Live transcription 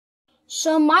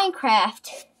So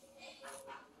Minecraft,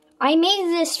 I made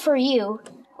this for you.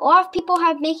 A lot of people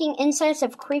have making insides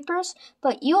of creepers,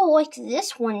 but you'll like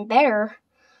this one better.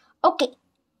 Okay,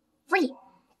 3,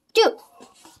 2,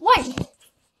 1.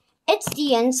 It's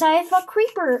the inside of a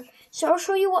creeper. So I'll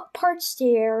show you what parts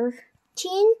there.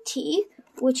 TNT,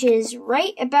 which is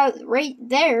right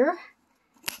there.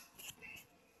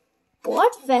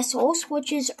 Blood vessels,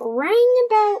 which is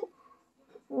right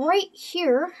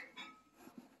here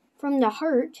from the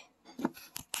heart.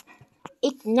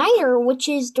 Igniter, which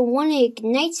is the one that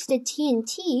ignites the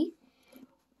TNT.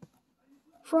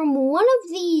 From one of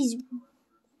these,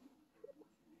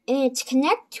 and it's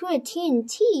connected to a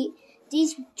TNT.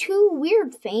 These two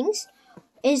weird things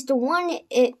is the one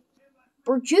it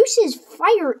produces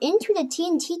fire into the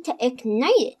TNT to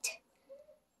ignite it.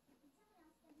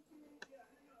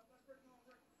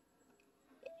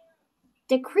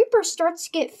 The creeper starts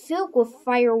to get filled with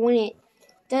fire when it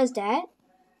does that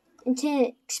until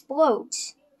it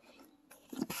explodes.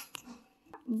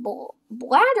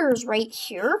 Bladder's right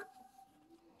here.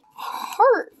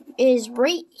 Heart is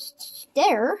right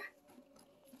there.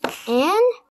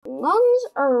 And lungs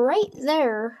are right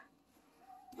there.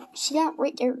 See that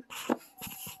right there?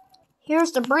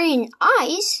 Here's the brain and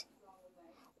eyes.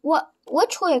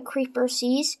 Which way a creeper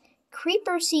sees?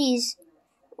 Creeper sees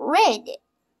red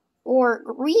or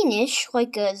greenish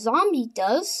like a zombie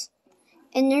does.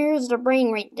 And there's the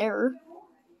brain right there.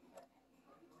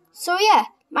 So yeah,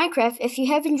 Minecraft, if you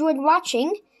have enjoyed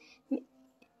watching,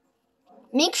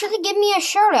 make sure to give me a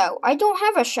shout out. I don't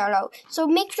have a shout out, so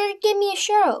make sure to give me a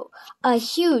shout out. A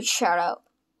huge shout out.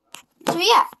 So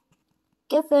yeah,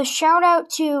 give a shout out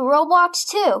to Roblox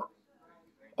too.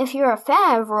 If you're a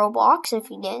fan of Roblox, if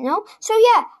you didn't know. So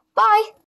yeah, bye.